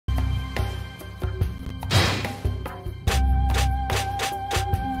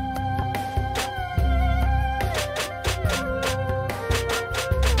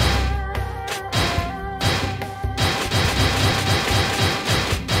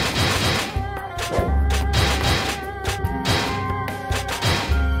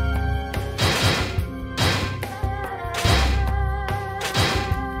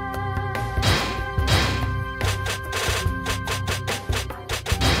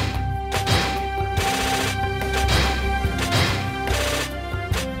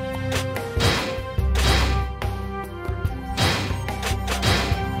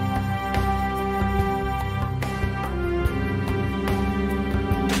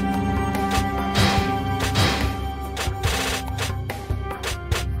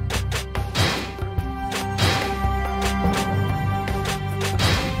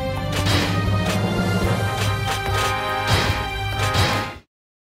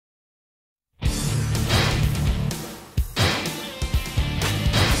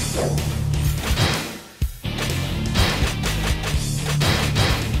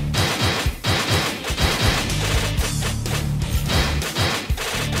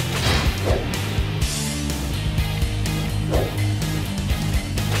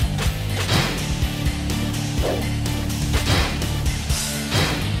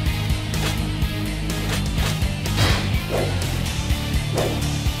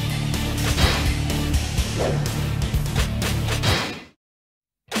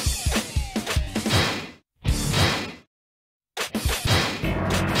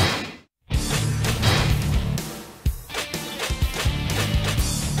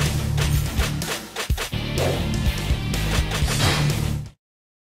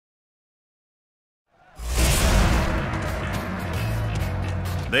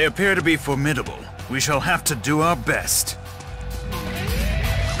They appear to be formidable. We shall have to do our best.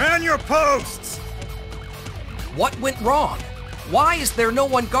 Man your posts! What went wrong? Why is there no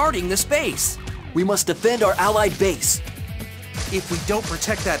one guarding this base? We must defend our allied base. If we don't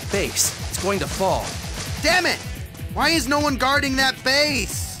protect that base, it's going to fall. Damn it! Why is no one guarding that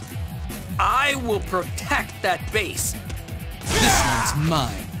base? I will protect that base. This one's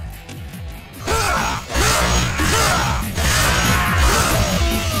mine.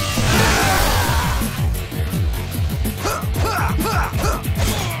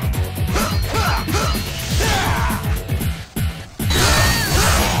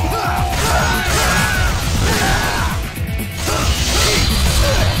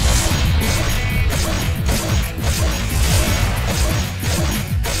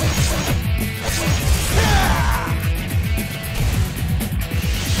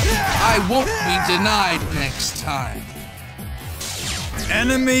 I won't be denied next time.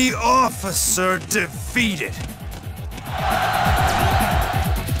 Enemy officer defeated.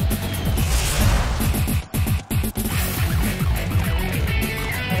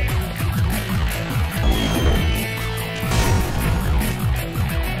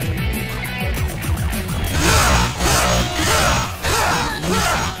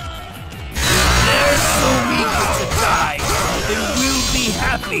 They're so eager to die, then we'll be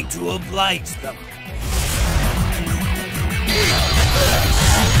happy to oblige them.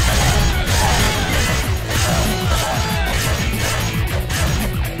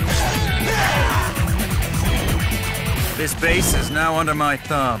 This base is now under my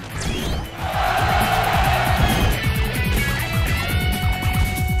thumb.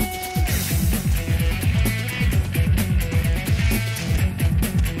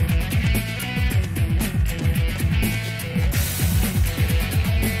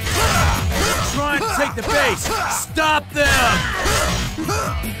 Trying to take the base! Stop them!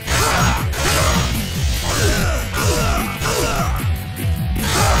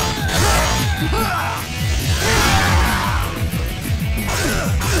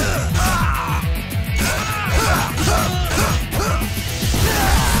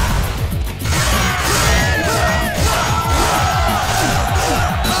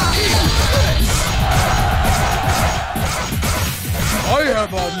 I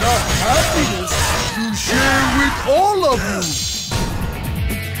have enough happiness to share with all of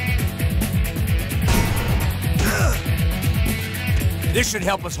you. This should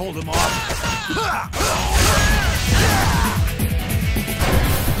help us hold them off.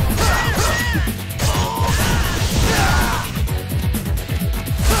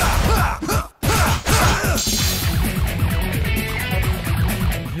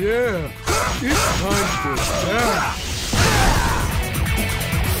 Yeah, it's time for that.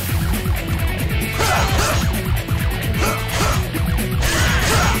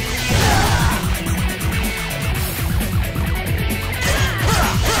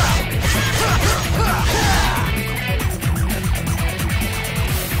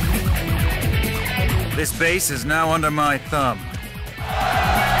 This base is now under my thumb.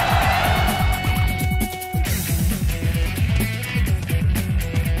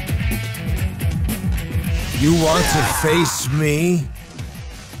 You want to face me?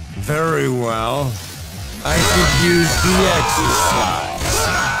 Very well. I could use the exercise.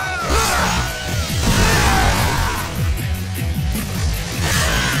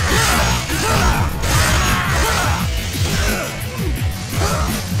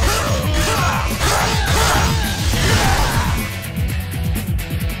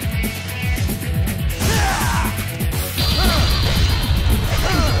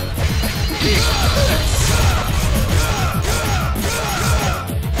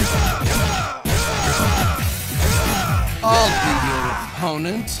 I'll be your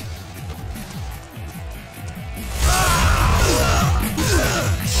opponent.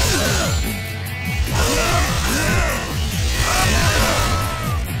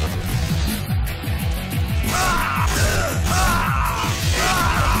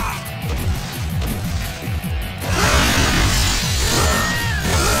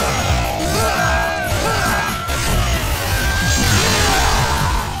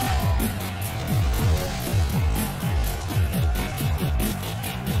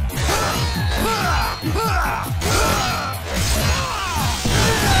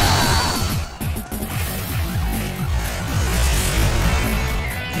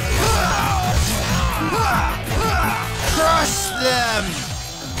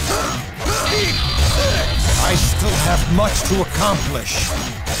 much to accomplish.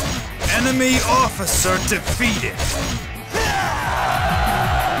 Enemy officer defeated.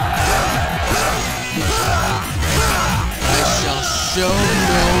 I shall show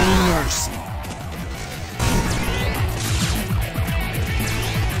no mercy.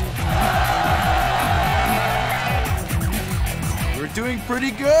 We're doing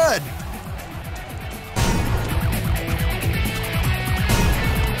pretty good.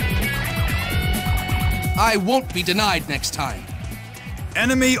 I won't be denied next time.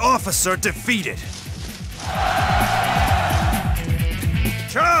 Enemy officer defeated.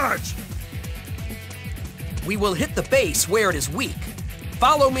 Charge! We will hit the base where it is weak.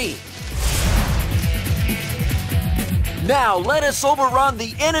 Follow me. Now let us overrun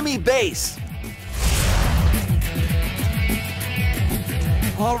the enemy base.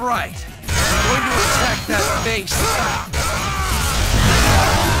 All right. I'm going to attack that base.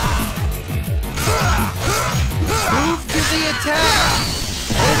 Move to the attack!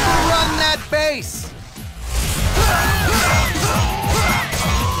 Overrun that base!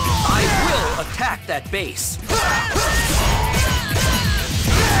 I will attack that base.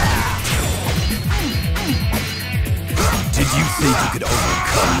 Did you think you could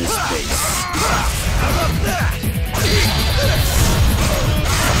overcome this base? How about that?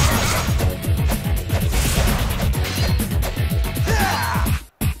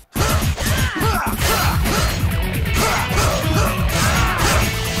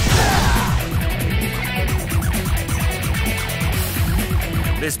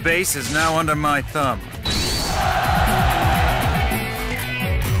 This base is now under my thumb.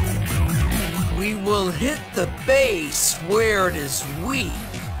 We will hit the base where it is weak.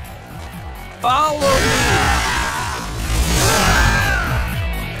 Follow me.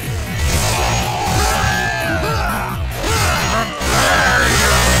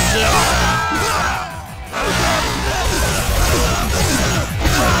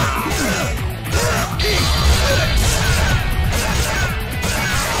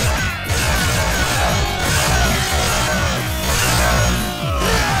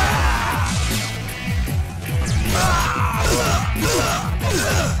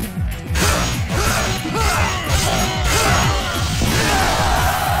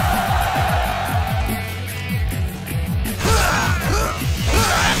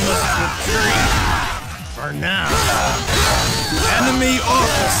 For now. Enemy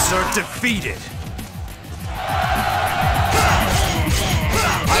officer defeated. I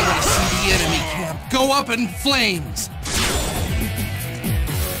want to see the enemy camp go up in flames.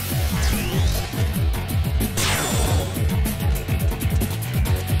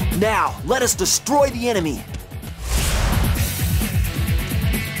 Now let us destroy the enemy.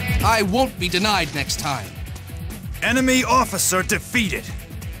 I won't be denied next time. Enemy officer defeated.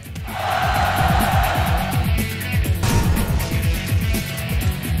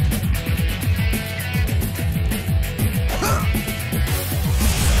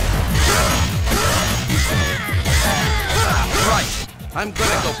 Right. I'm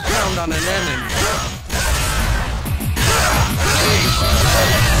gonna go pound on an enemy.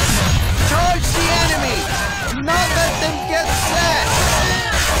 Charge the enemy! Do not let them get set!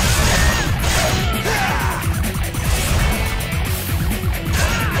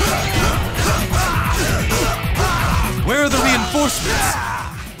 Where are the reinforcements?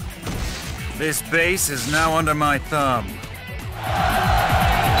 This base is now under my thumb.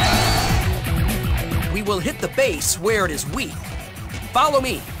 We will hit the base where it is weak. Follow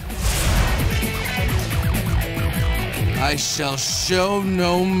me. I shall show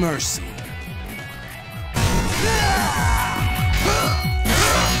no mercy.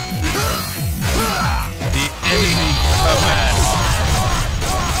 The enemy commands.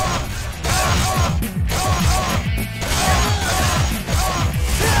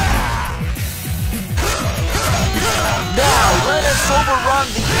 Now let us overrun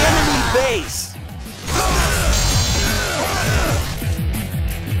the enemy base.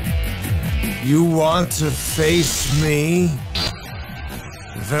 You want to face me?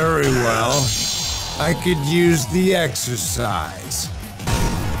 Very well. I could use the exercise.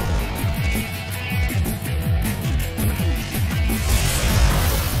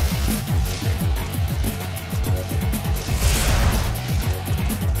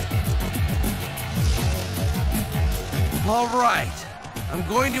 All right. I'm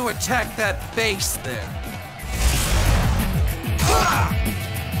going to attack that base there.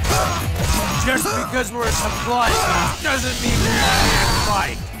 Just because we're a supply base doesn't mean we can't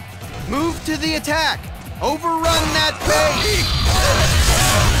fight. Move to the attack! Overrun that base!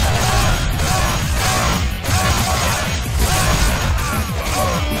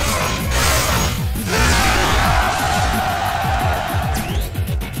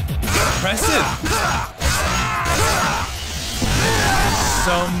 impressive.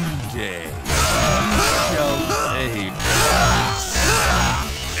 Someday, you shall pay.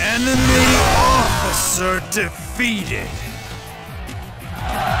 Enemy officer defeated.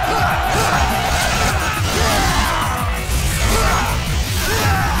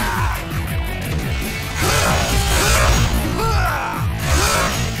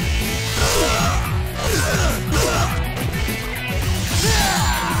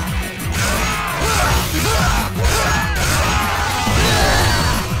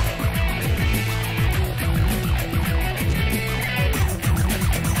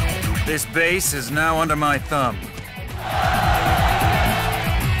 This base is now under my thumb.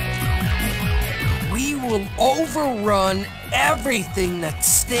 We will overrun everything that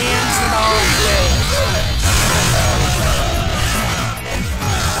stands in our way.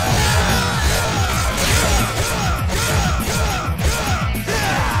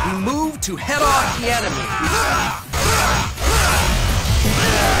 We move to head off the enemy.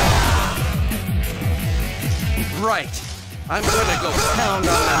 Right. I'm gonna go pound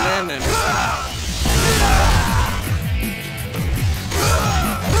on an enemy.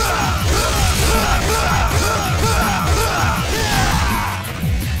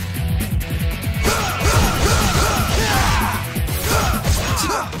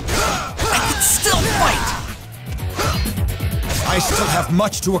 I can still fight! I still have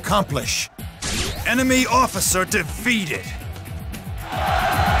much to accomplish. Enemy officer defeated.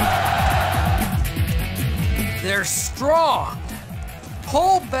 They're strong.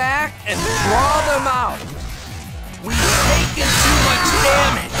 Pull back and draw them out. We've taken too much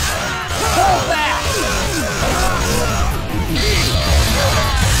damage. Pull back.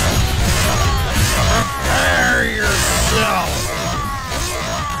 Prepare yourself.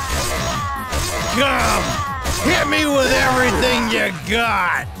 Come, hit me with everything you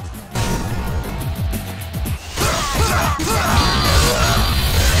got.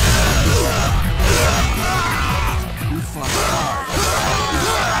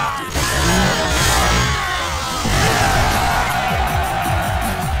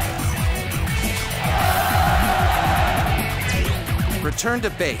 Return to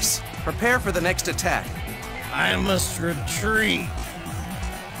base. Prepare for the next attack. I must retreat.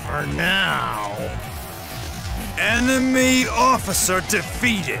 For now. Enemy officer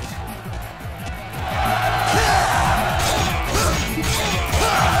defeated.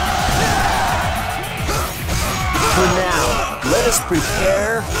 For now, let us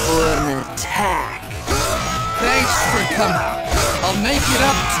prepare for an attack. Thanks for coming. I'll make it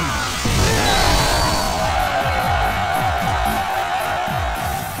up to you.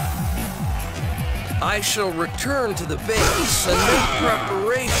 I shall return to the base and make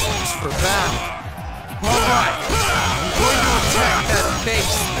preparations for battle. All right. I'm going to attack that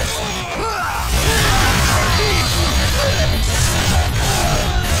base.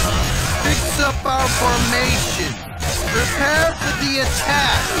 Fix up our formation. Prepare for the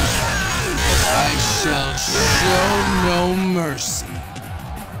attack. I shall show no mercy.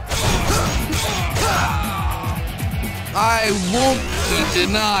 I won't be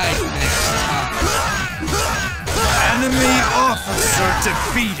denied next time. Enemy officer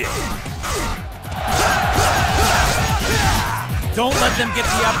defeated. Don't let them get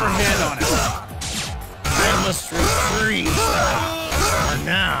the upper hand on us. I must retreat. For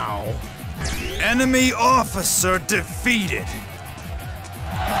now. Enemy officer defeated.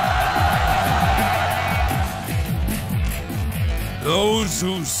 Those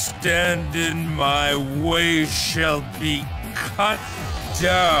who stand in my way shall be cut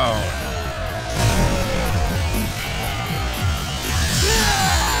down.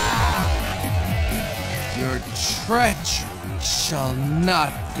 Your treachery shall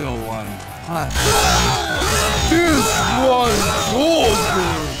not go unpunished. This one's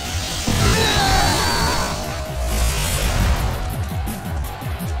over.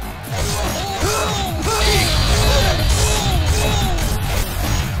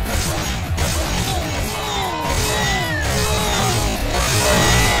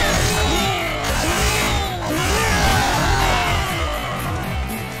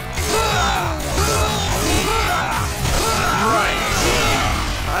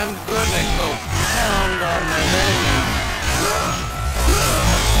 I'm gonna go pound on the enemy.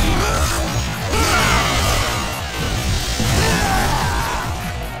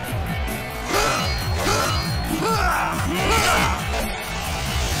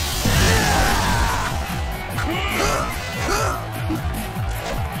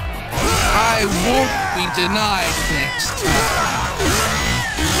 I won't be denied next time.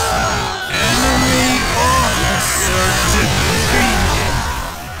 Enemy officer defeated.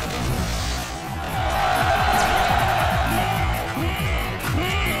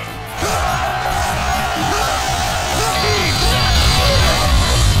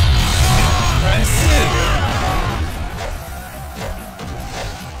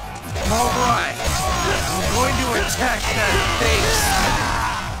 Alright, I'm going to attack that base.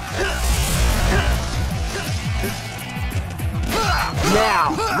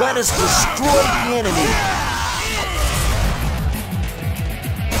 Now, let us destroy the enemy.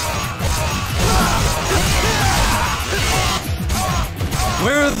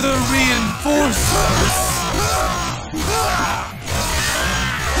 Where are the reinforcements?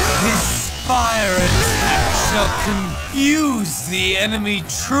 His fire attack shall confuse the enemy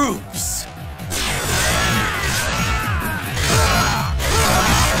troops.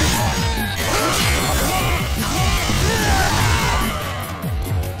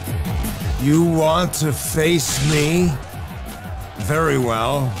 You want to face me? Very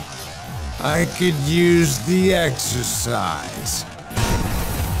well. I could use the exercise.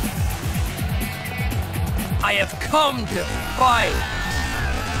 I have come to fight.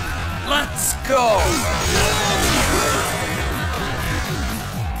 Let's go.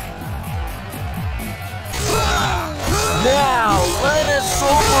 Now, let us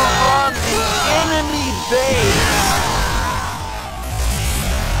overrun the enemy base.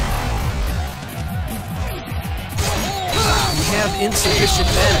 We have insufficient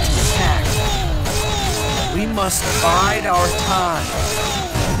men to attack. We must bide our time.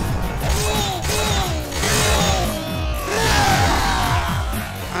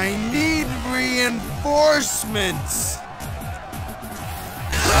 I need reinforcements.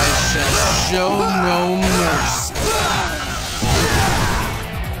 I shall show no mercy.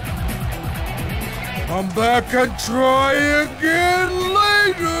 Come back and try again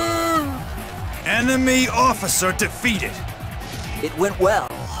later! Enemy officer defeated. It went well.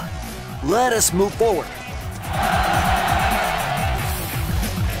 Let us move forward.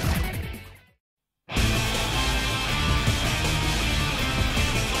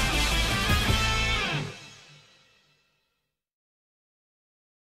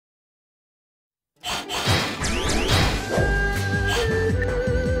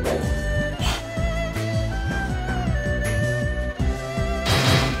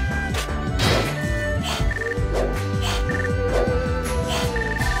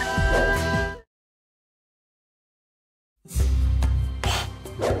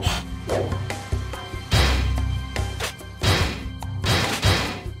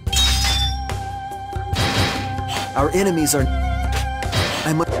 Our enemies are...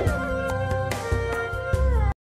 I must...